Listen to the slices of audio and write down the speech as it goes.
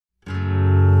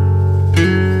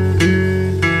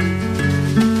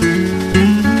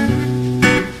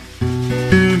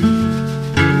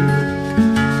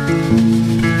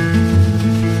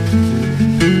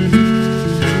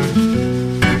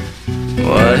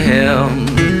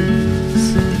hymns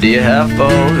do you have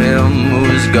for him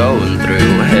who's going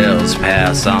through hell's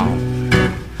pass on?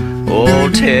 Oh,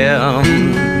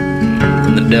 Tim,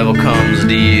 when the devil comes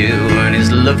to you and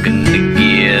he's looking to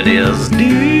get his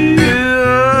due,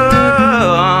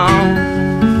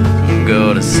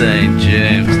 go to St.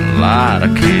 James and light a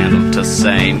candle to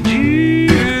St. Jude.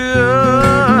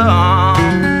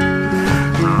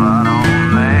 So I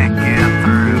don't make it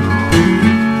through.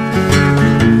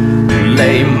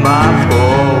 Lay my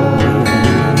bones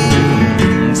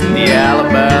in the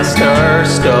alabaster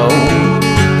stone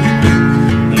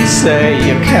and say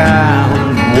a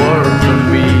kind word for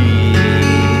me.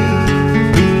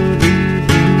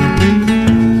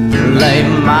 Lay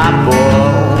my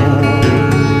bones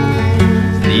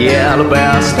in the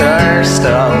alabaster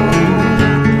stone.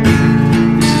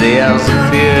 There's a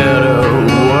better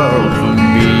world for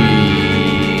me.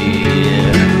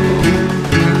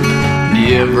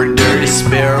 Every dirty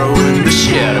sparrow in the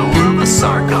shadow of a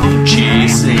sarcom,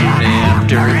 chasing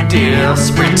after a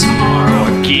desperate tomorrow.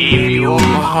 I gave you all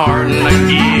my heart and I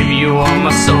gave you all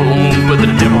my soul, but the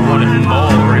devil wanted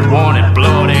more. He wanted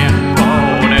blood and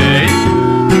bone.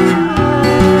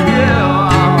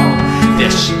 Yeah. Yeah,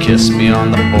 she kissed me on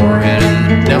the forehead and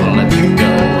the devil let me go.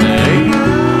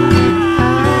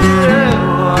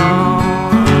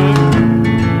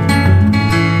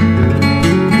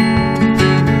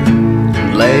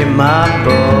 Lay my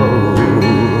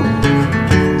bones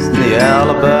in the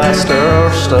alabaster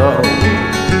stone.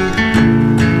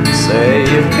 Say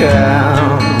a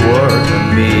kind word to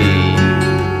me.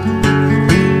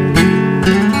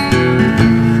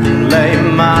 Lay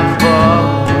my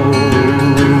bones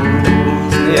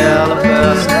in the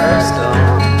alabaster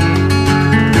stone.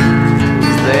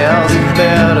 There's a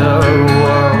better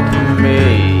world for me.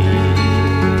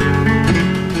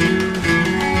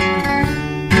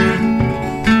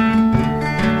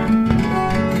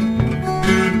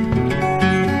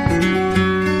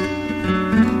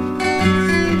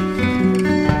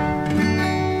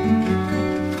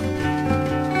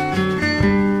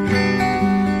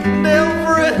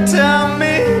 Tell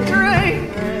me dream,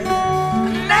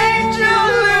 an angel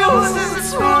loses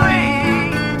its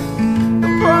wing, a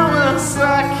promise I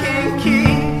can't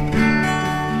keep.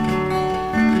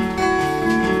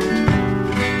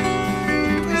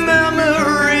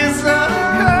 Memories of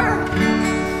her,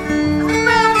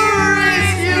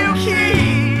 memories you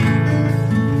keep.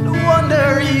 No wonder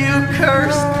you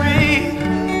cursed me.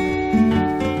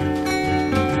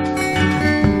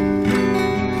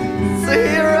 So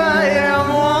here I am.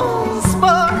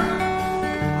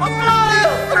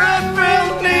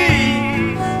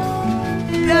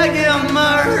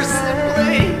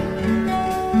 Mercifully,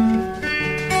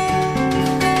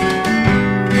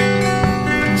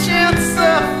 chance I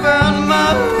found my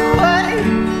way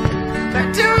back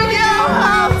to your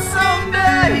house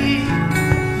someday.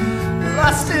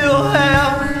 I still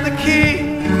have the key.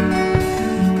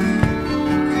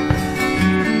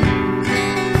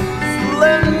 So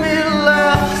let me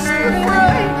last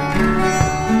pray,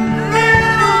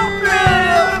 little bit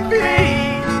of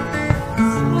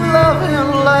peace, love and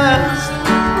last.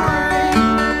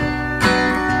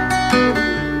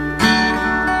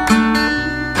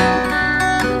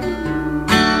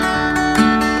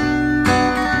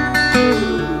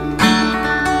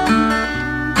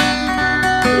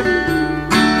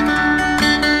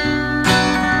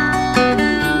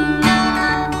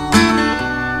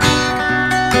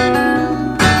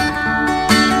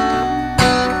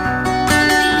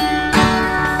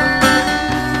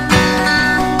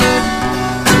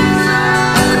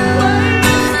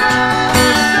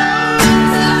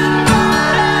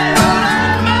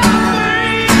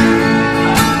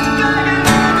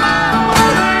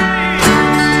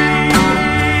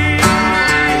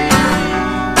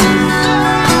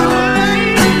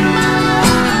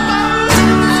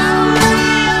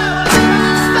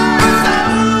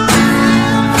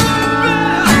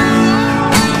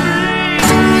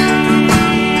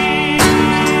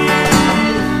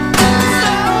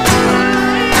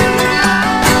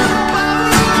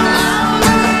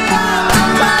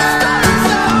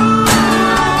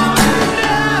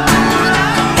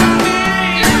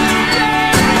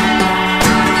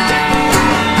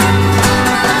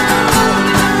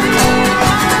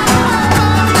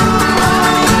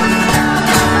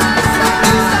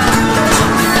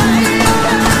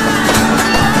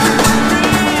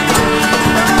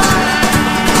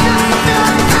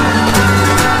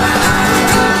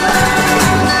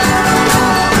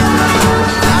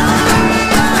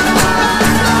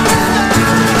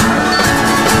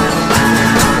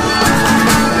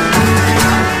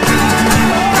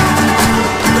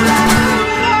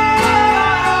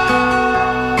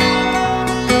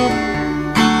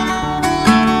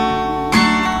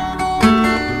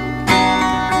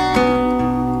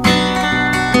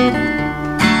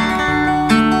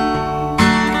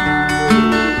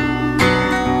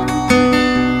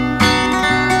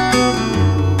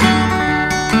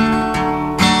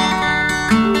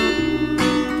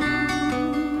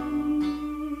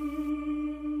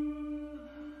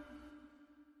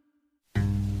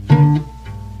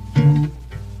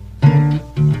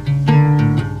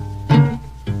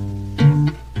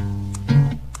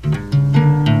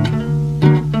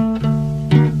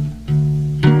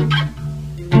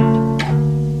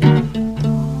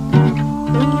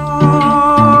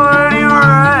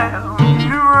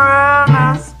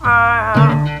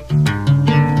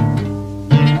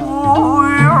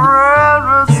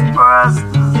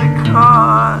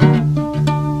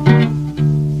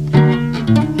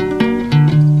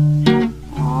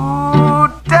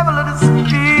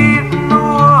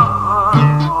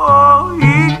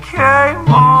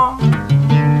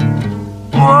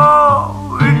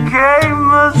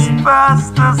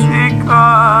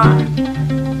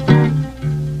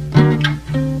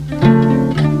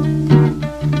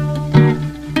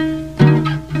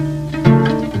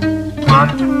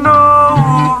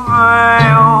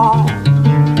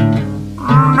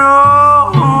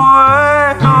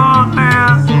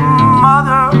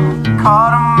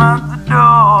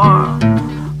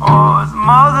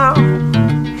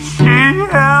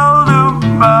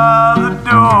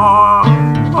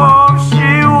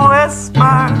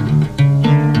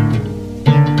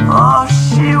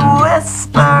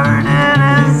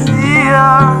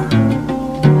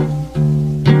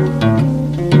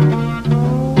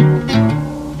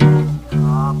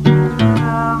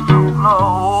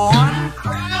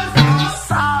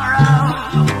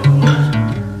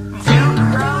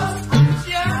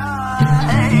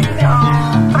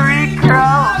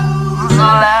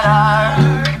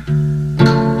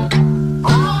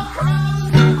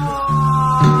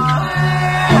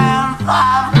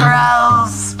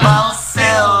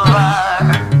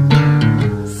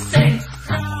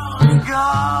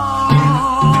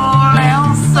 gold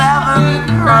and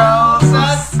 7 rows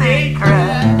of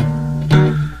secret.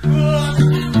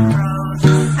 Rows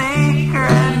of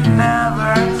secret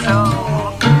never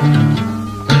told.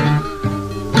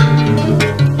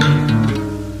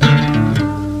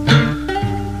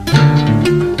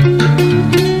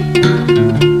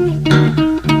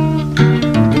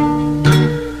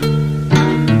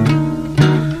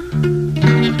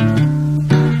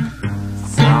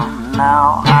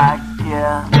 Now I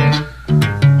get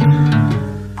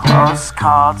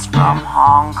postcards from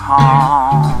Hong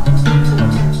Kong.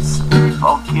 So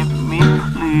forgive me,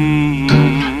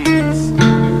 please.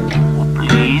 Oh,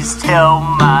 please tell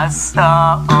my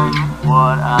son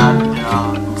what I've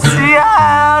done. See, I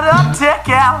had a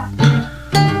ticket.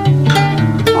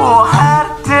 Oh, I had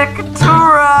a ticket to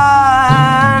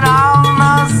ride on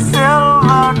the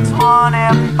silver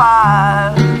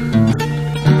 25.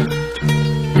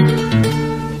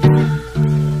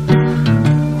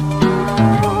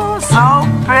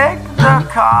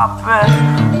 Carpet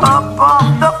up off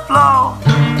the floor,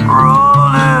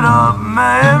 roll it up,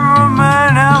 may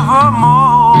remain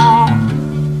evermore.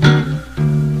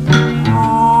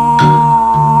 Ooh,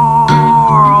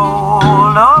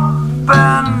 roll up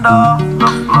and off the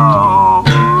floor.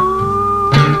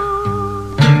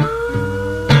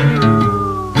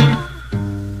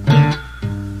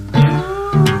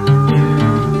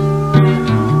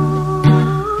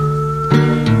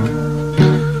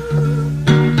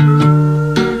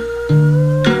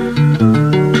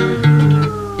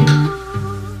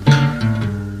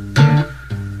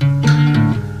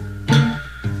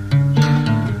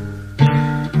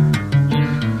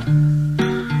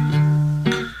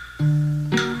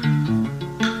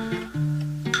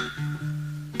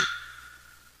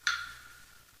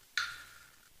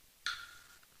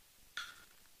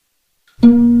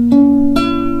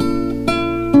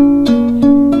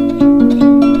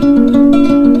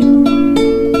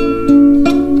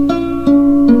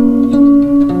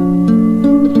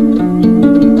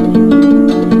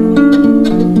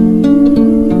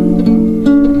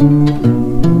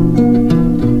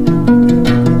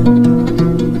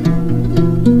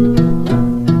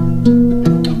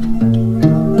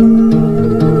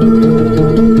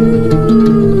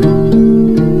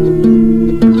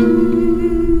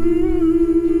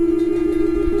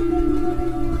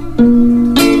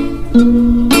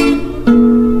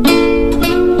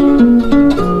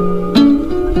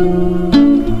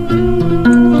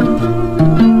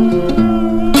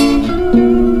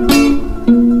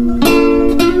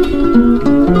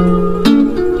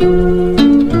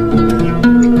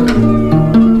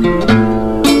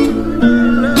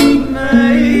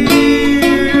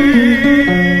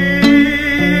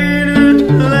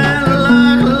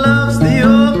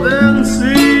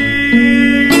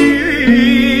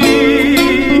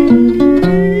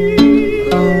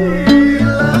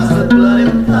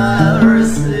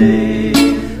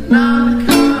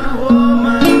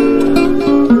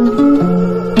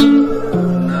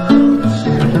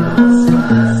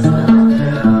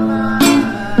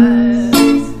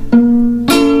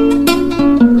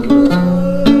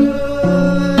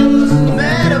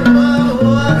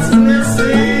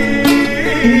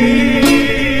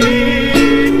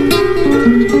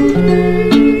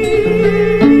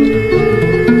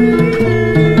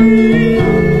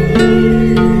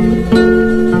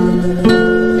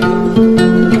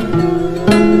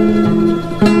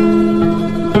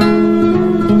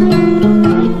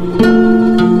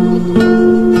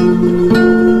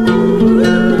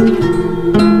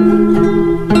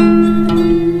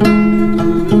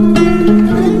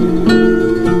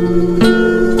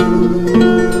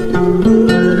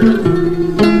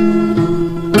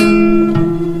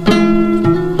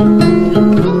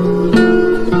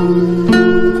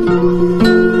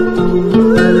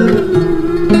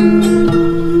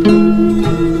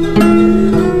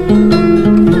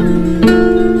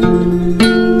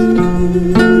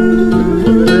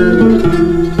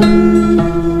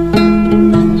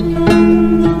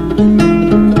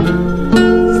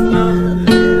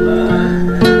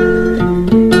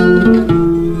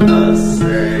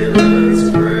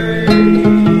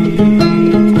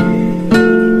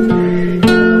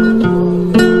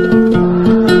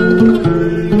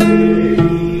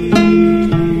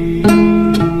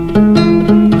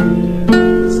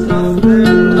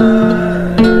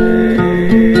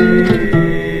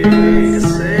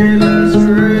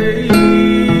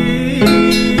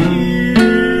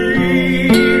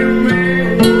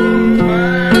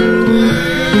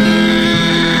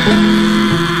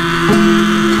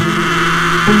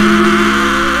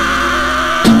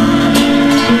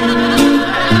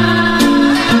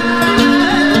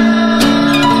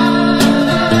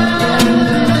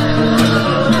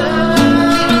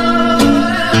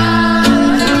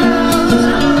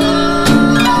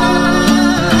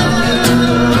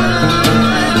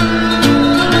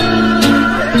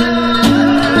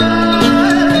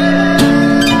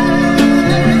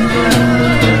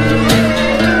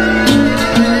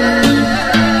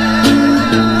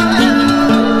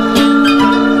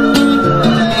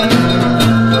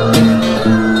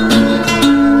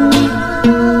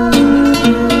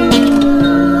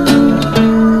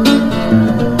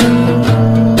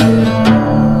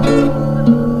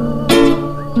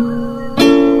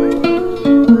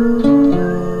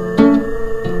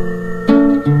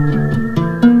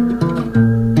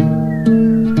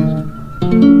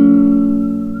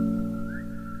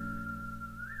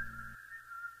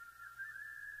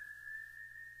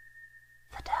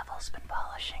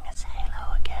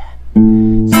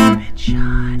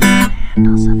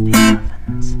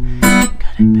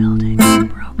 abandoned building with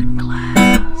broken glass.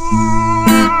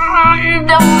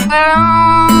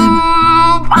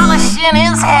 Polishing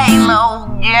his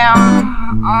halo, yeah.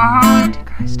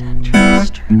 Antichrist entrance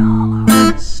strewn all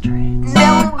over the streets.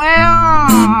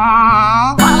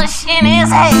 Polishing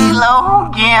his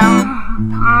halo, yeah.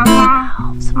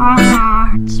 Valves and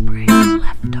hearts spray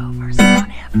leftovers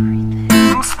on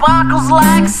everything. Sparkles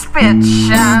like spit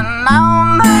shine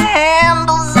on the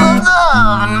handles of the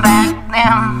oven back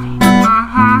then.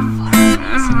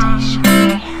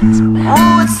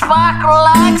 Oh, it sparkled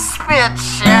like spit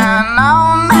shine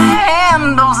on the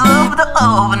handles of the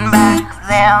oven back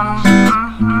then.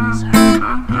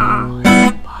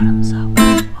 Bottoms up,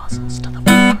 muzzles to the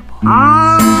floorboards.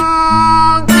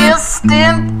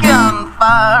 Distant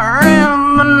gunfire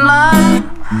in the night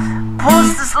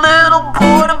pushed this little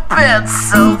boy to bed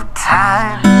so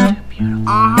tight.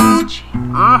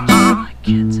 Like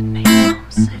kids in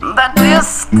Napalm City. That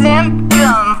distant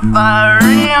gunfire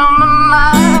in the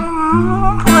night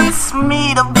puts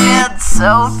me to bed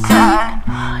so tight.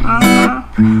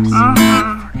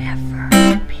 Forever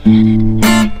beheaded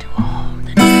into a home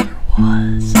that never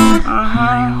was.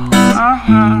 High hopes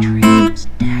and dreams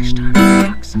dashed on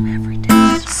rocks of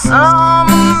everyday Some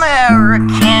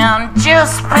American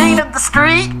just painted the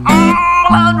street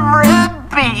blood red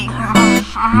beat.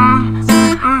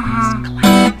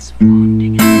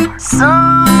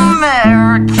 Some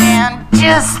American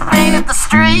just painted the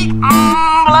street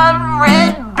blood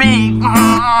red beat.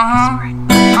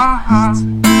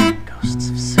 Ghosts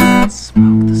of sins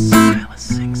smoke the soil as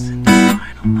sinks into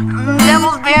vinyl.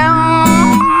 Devil's been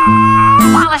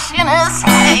polishing his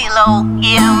halo,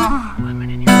 yeah. Women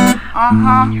in your house,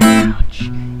 on your couch,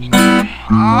 in your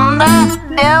head. That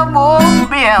devil's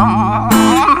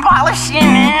been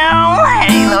polishing his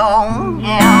halo,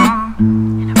 yeah.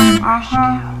 In a fresh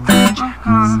coat,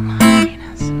 jackals and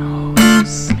hyenas and all those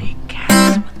sleek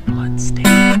cats with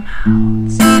blood-stained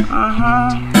mouths.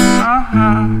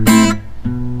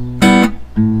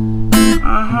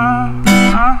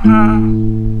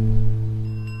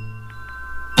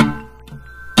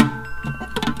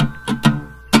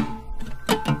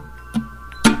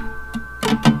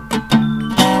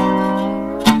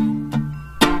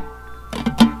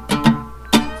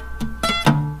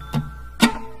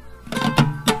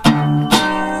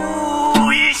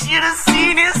 You should have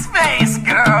seen his face,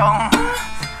 girl.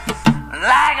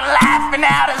 Like laughing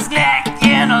out his neck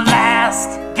in a last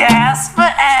gasp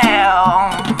for air.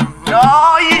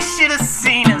 Oh, you should have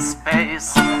seen his face.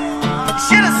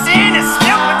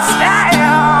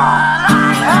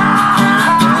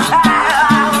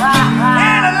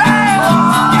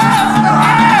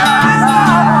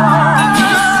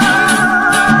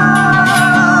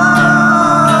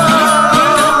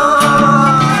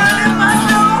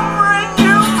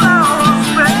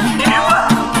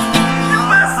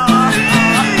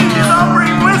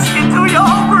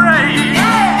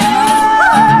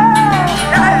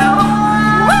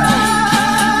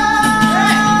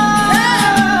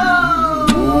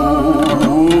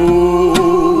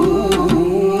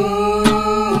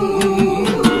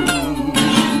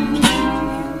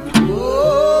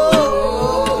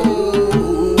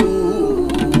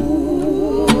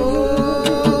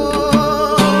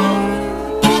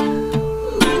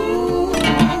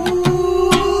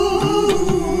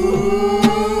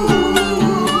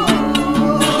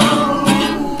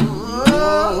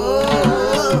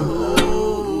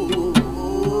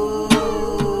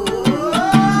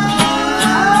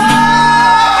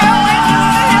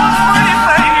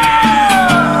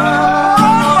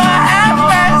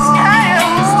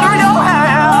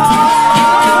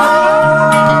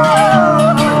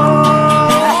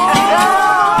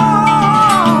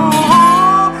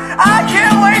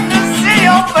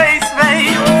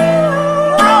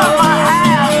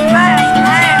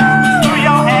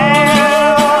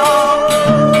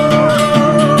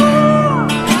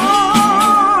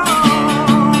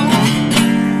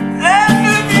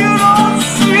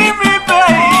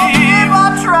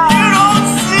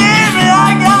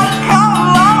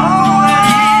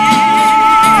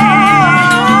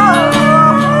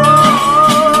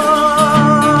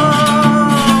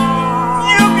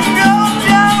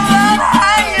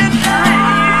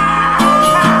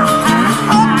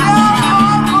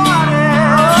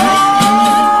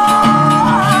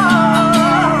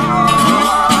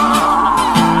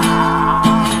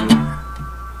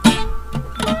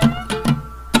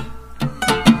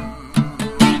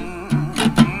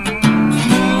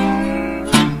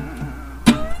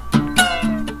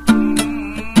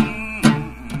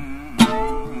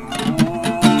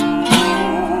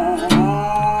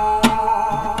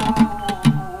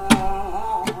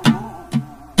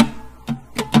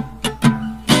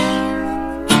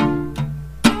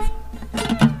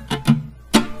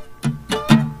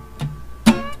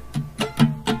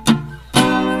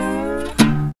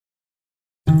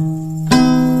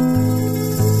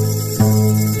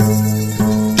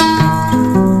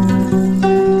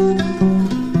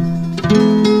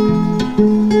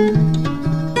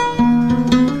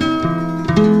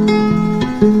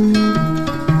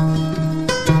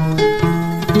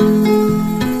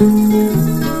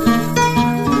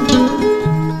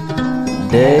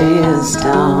 day is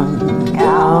done,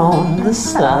 count the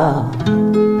sun,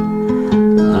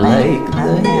 the lake,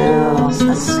 the hills,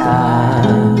 the sky,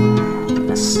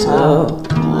 the stove,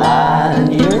 light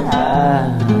in your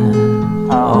eye,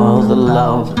 all the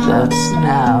love that's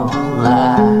now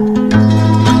alive.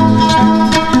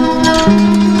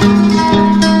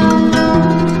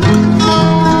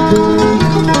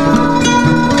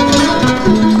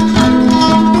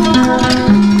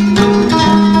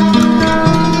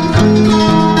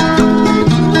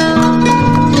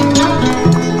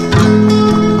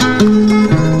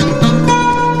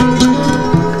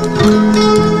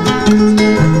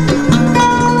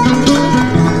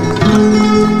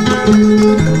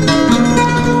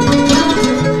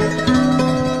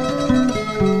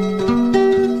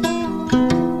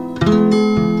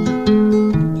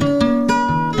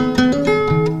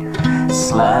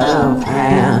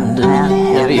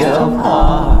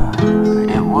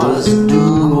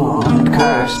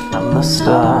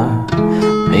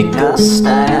 Make us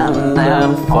stand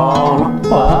and fall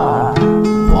apart.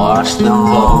 Watch the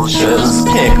vultures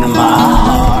pick my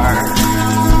heart.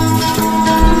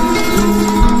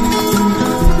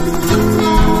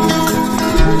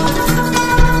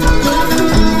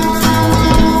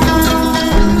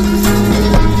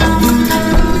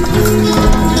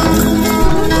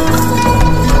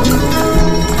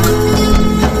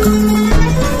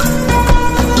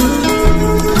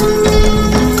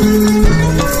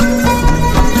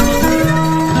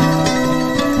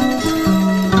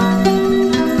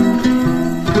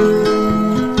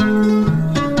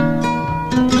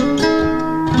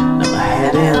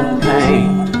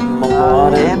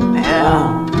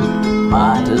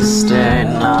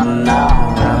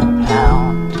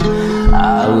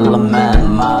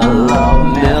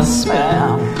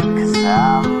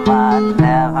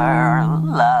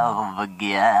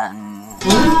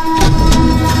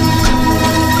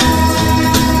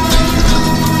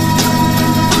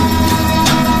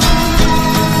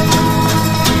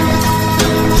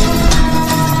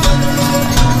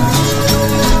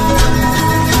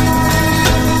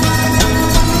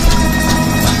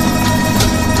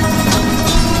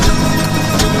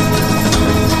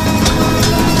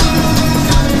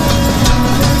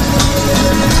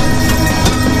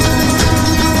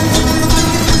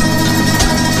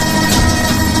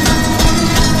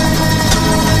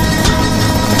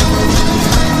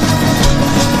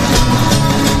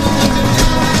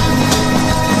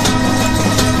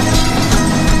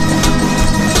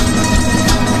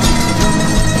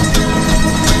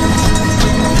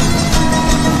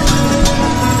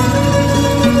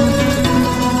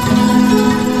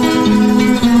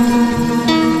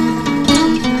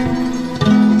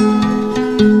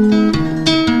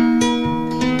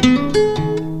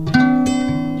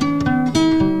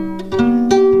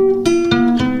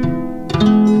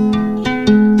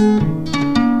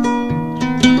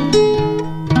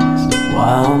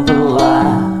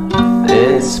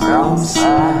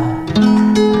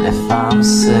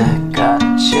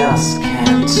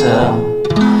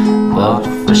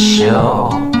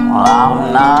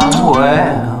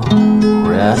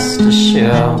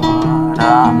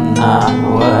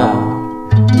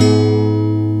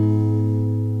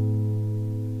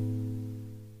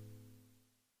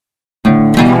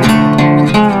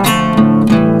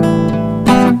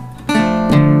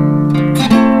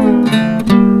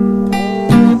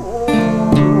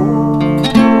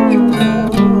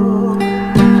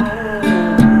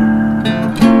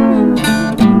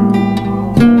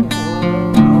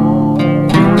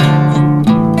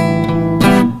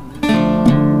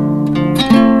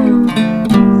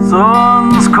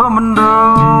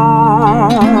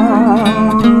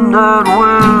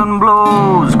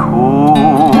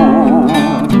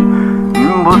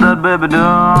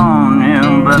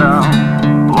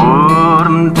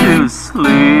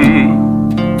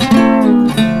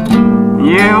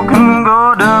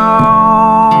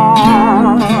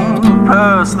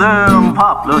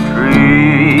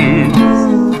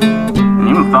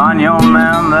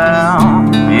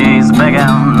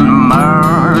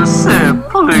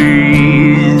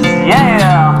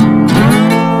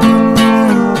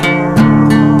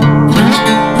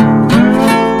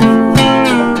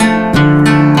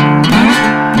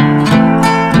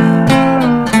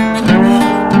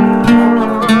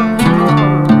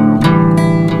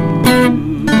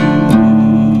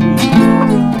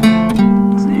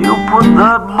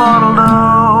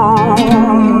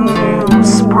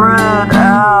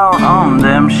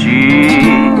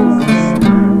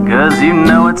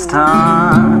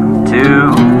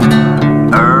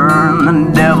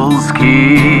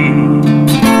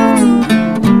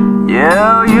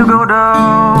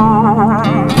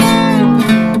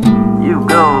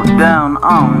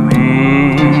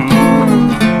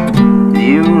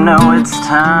 it's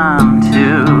time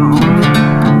to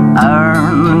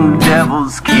earn the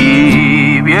devil's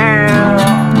keep, yeah.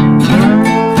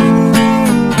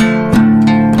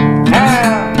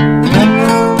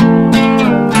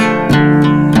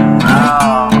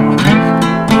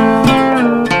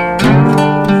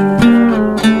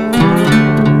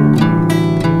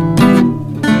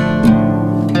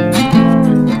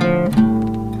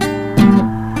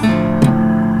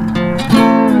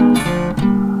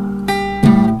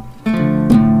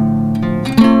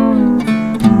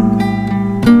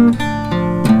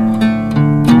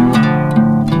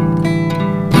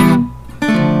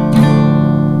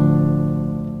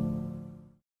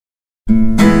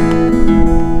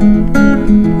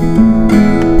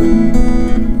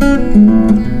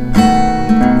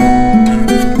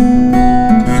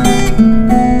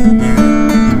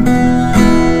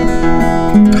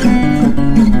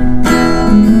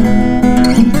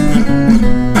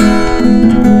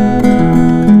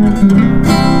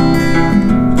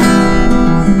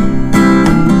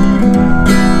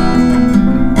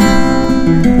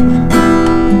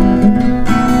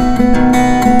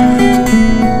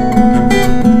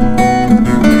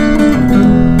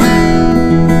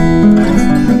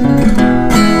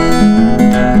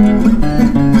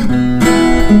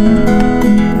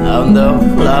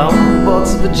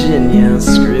 Virginia,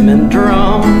 screaming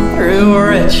drum through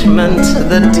Richmond to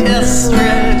the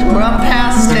district where I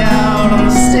passed out on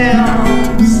the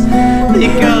steps. The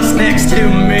ghost next to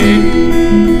me.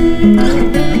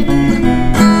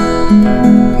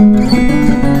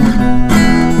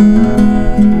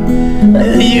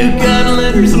 You got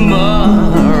letters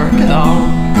marked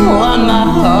on my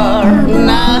heart,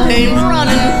 and I ain't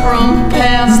running from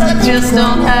past I just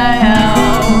don't have.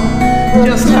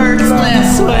 Just hurts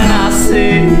less when I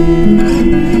see.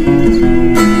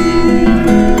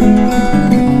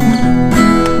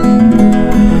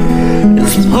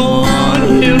 It's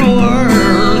pointed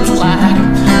words like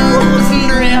frozen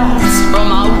drifts from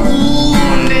my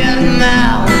wounded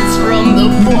mouths, from the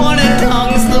pointed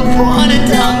tongues, the pointed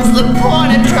tongues, the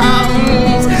pointed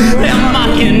tongues. They're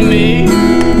mocking me.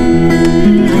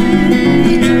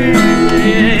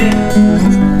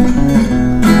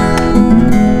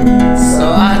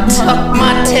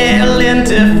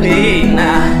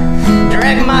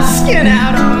 Skin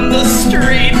out on the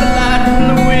street, the light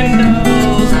from the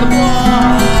windows, the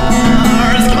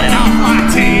bars clean off my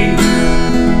teeth.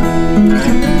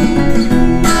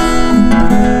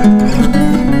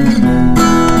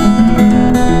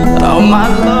 Oh, my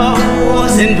love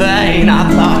was in vain. I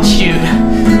thought you'd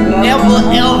never,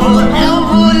 ever,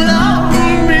 ever love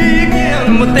me again,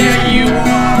 but there you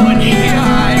are, and here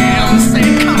I am. Say,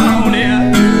 come on in.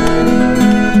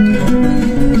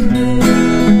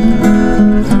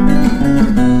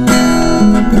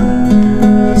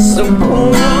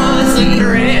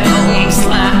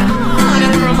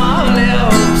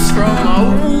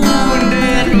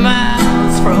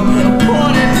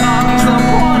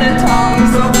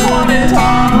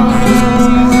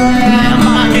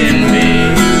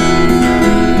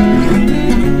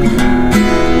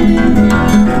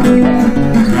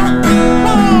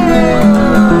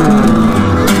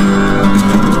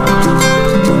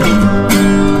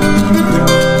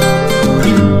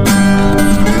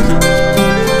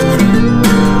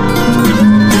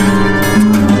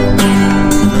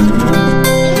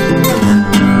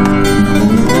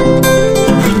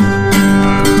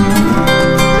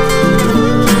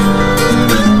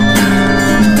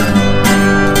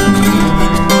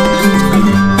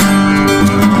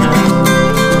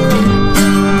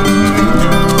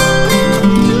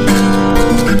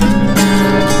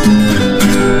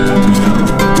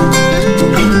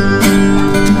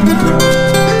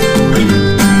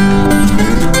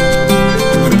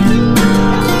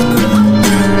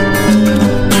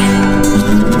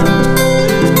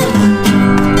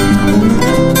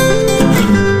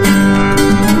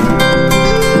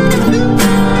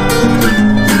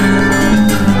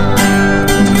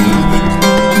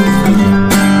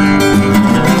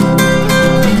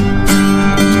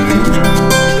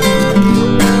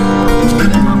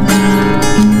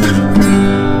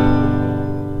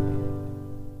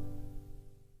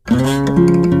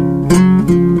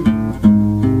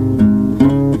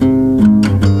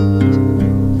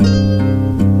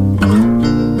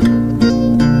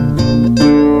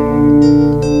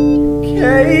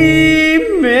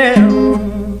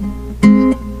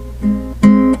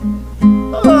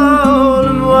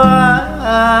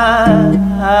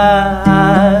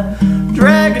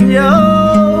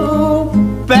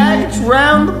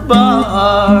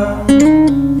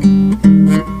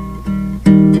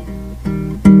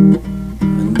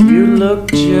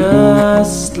 Look just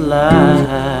just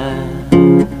like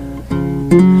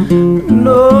an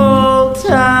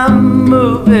old-time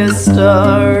movie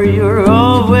star. You're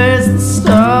always the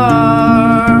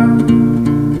star.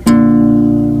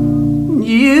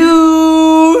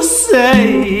 You say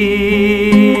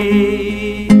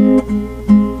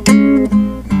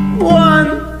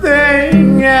one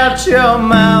thing out your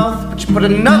mouth, but you put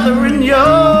another in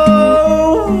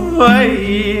your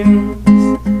veins.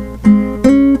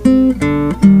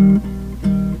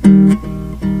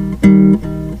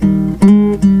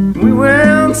 We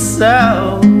went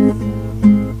south,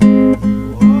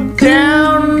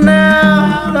 down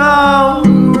out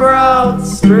on Broad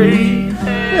Street,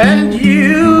 and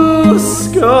you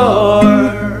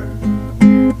scored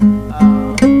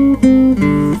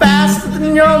faster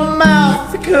than your mouth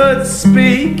could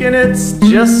speak, and it's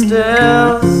just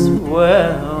as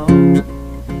well.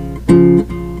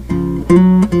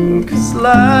 'Cause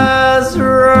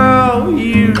Lazaro,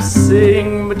 you sing,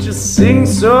 but you sing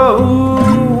so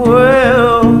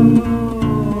well.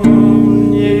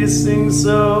 Yeah, you sing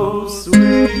so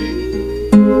sweet.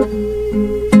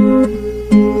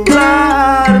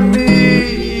 Lie to me,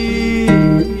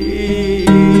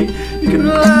 you can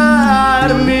lie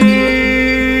to me.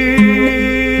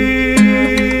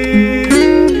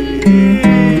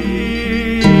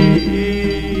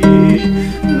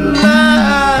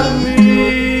 Lie to me.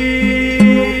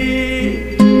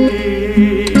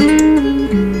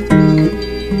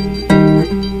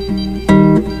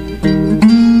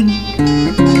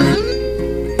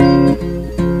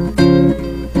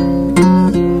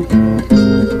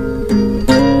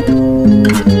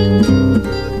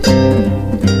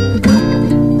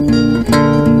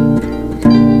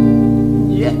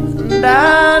 And I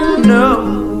know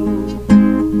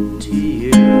to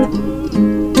you,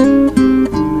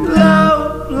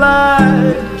 love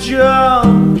like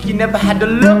junk, you never had to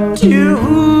look too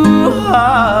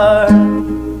hard.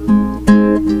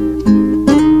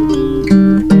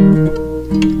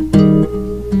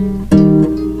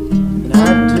 And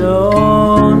I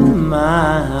don't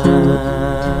mind,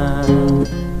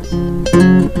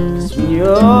 'cause when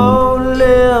your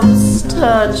lips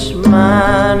touch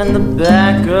mine in the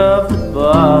back of the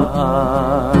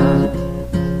bar,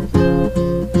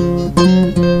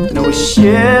 and we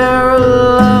share a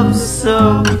love so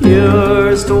pure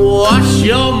as to wash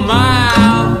your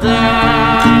mouth out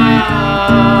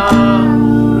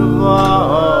of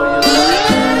all your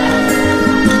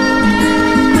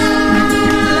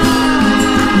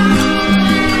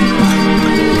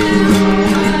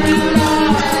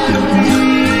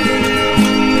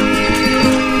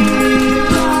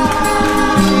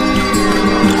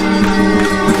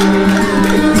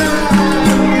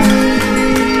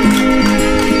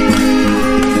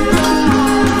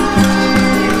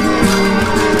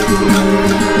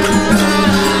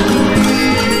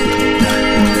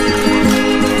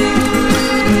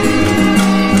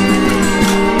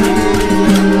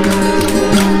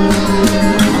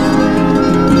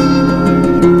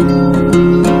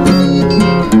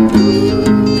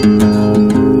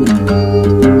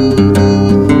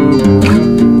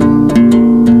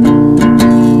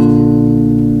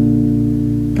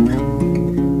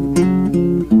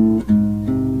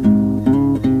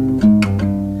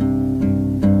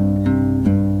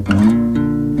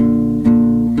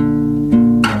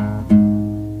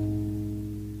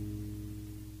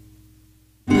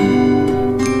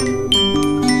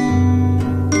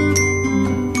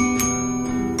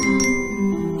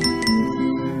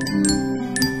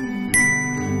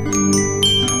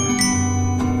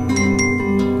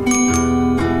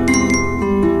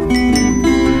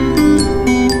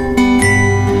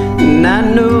And I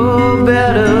know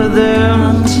better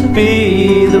than to be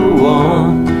the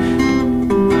one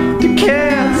to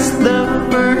cast the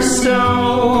first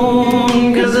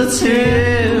stone, 'cause it's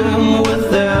him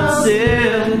without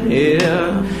sin here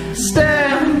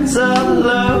stands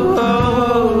alone.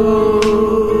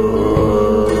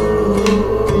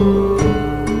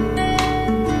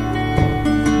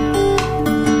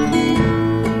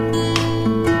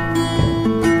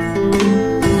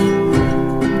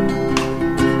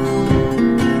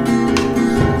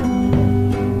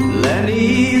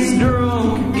 He's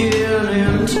drunk again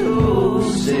and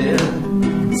toasted.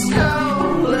 He's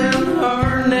calling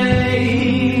her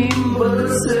name, but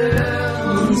it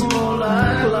sounds more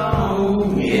like long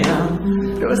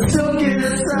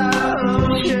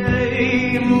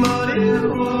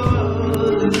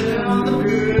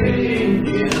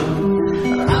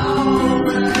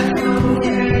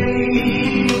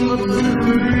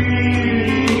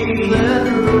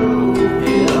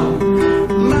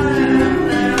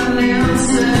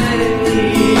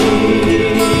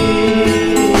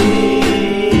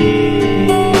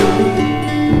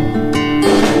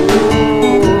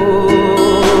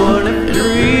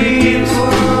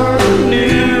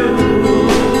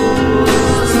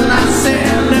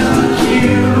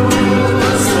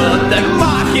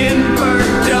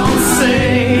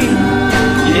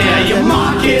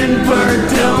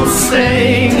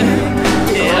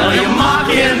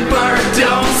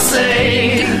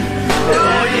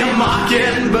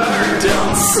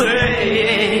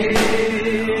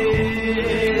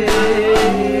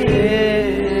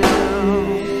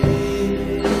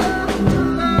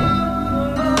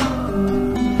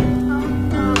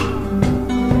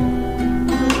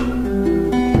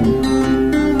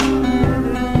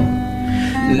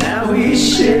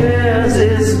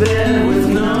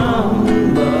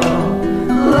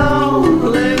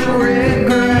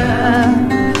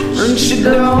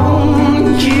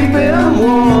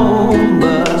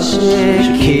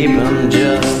I'm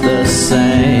just the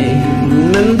same.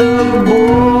 And the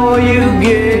boy you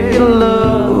gave your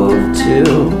love to,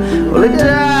 well, he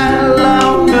died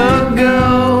long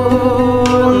ago.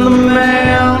 And the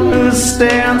man who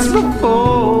stands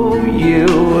before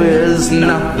you is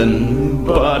nothing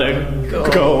but a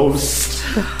ghost.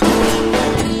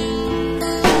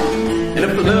 And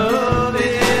if love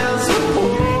is a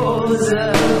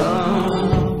poison,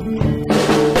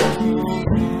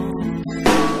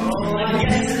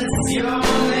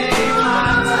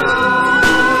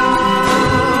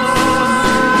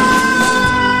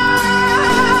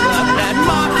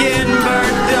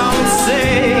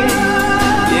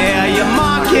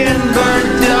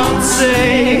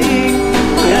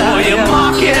 oh, your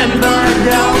mockingbird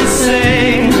don't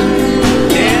sing.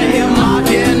 yeah, your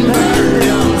mockingbird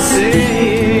don't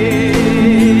sing.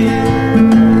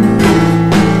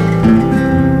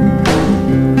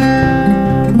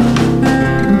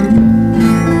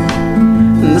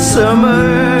 And the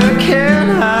summer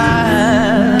can't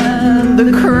hide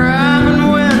the crime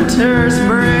in winter's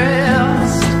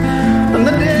breast, and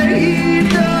the day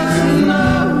doesn't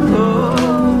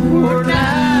know or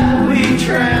night we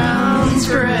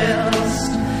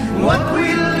transgressed. What we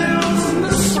lose in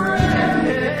the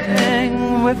spring,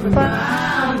 we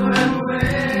find when we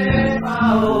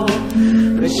fall.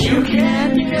 But you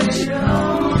can't get your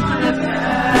money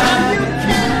back. You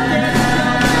can't get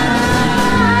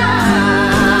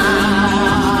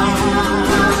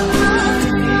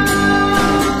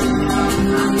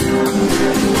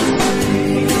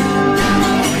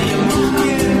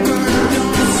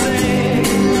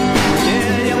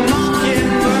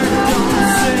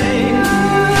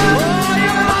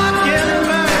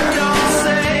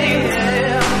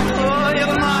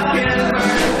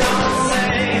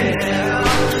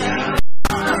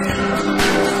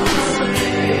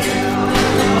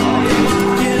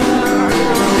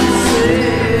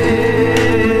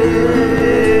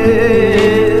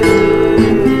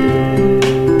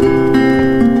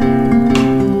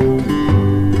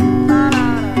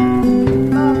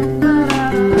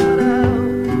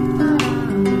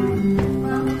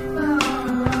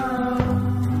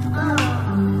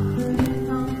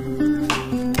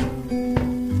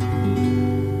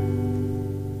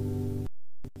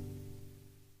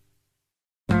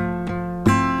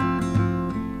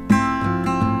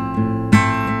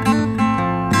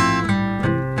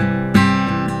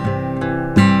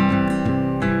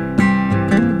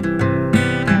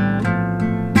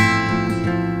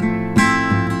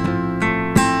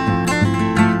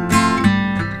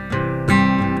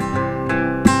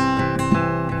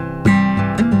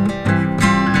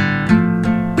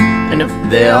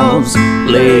There's a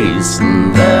place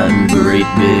in that great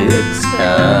big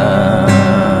sky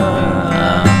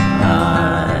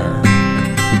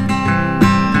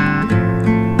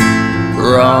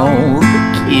where all the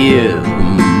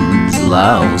kids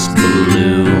lost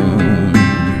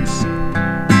balloons.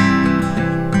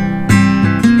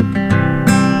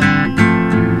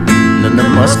 Then there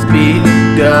must be a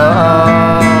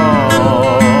God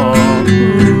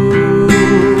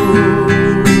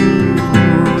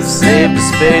save the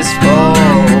space for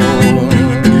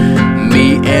me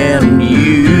and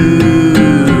you.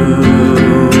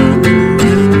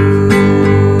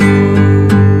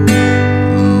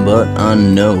 But I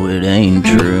know it ain't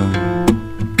true.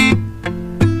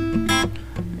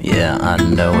 Yeah, I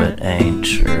know it ain't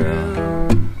true.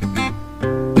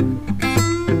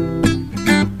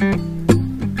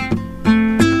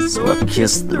 So I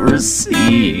kiss the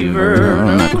receiver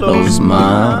and I close my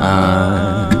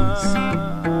eyes.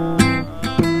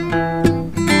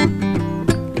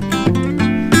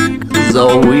 'Cause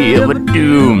all we ever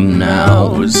do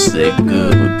now is say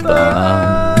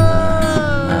goodbye.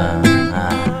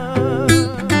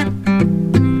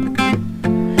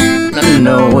 And I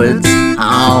know it's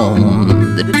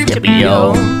on the tip of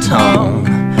your tongue,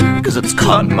 'cause it's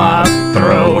caught my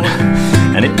throat,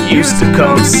 and it used to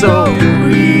come so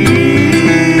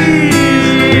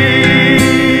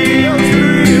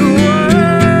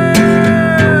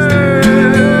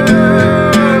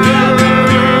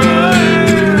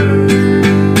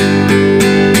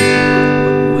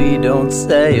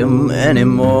say 'em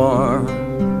anymore.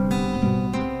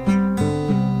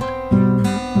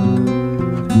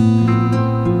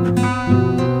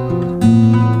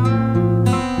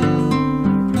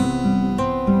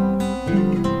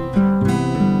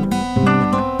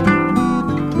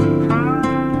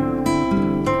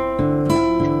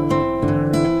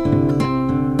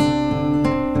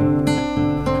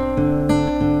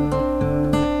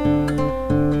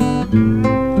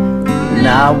 And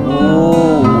I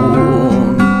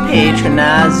won't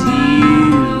patronize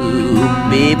you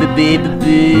baby, baby,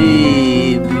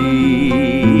 baby.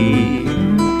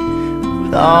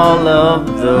 With all of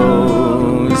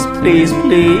those, please,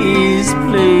 please,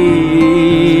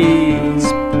 please,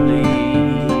 please,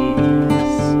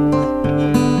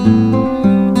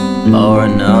 for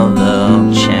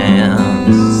another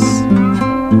chance.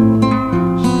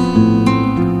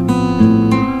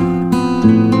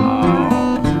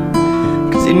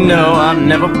 Cause you know I've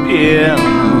never been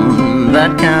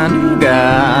that kind of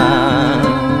guy.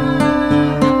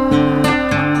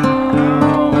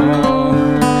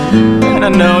 And I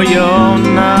know you're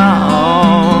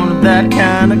not that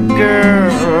kind of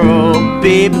girl,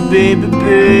 baby, baby,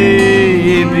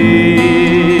 baby.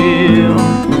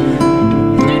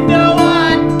 You know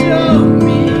I don't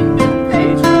mean to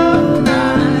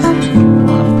patronize you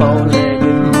on a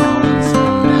four-legged monster.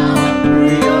 Now I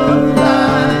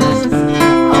realize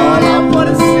all I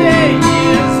wanna say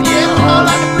is, yeah, all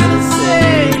I can really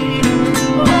say.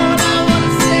 All I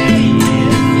wanna say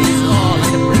is all I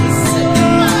can really say.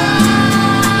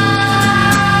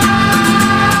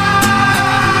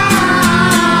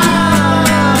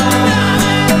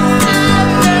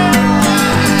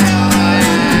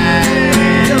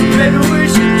 Maybe we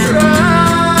should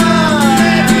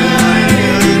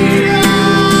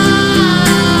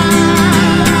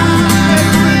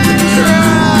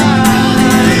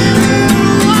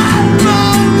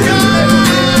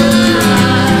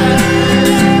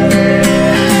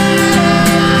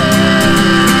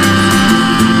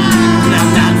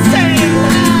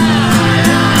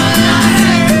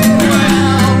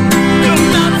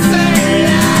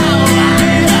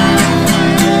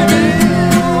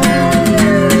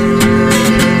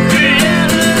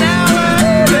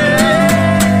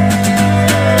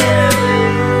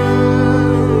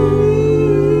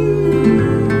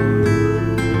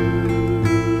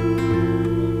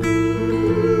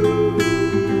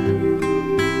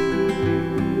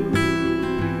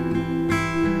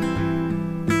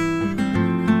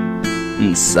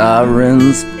and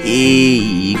sirens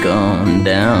eek on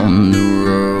down the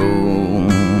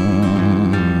road.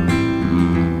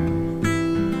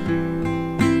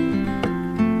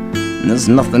 And there's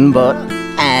nothing but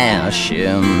ash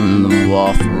in the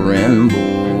watering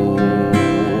bowls.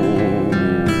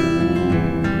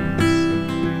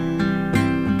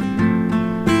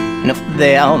 And if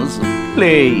there's a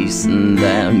place in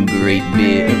that great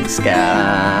big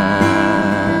sky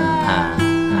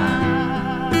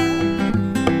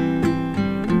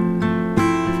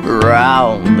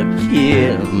around the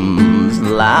Kim's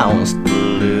lost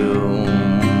bloom,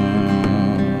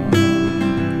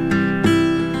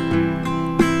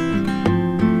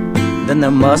 then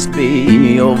there must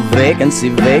be your vacancy,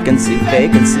 vacancy,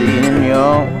 vacancy in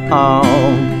your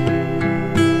home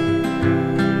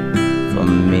for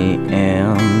me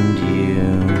and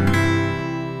you.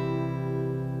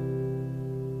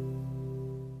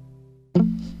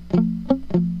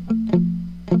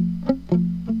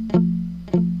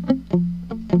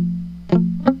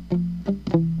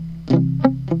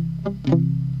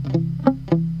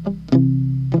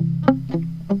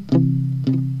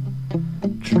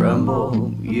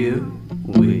 Tremble, you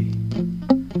weep.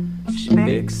 She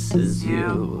mixes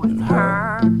you with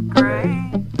her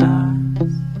great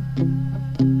eyes.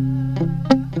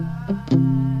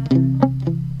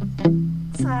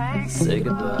 Say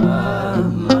goodbye,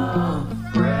 my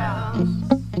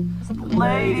friends. The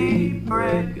Lady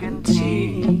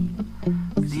Brigantine.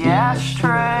 The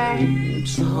ashtray,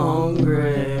 it's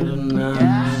hungry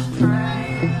tonight.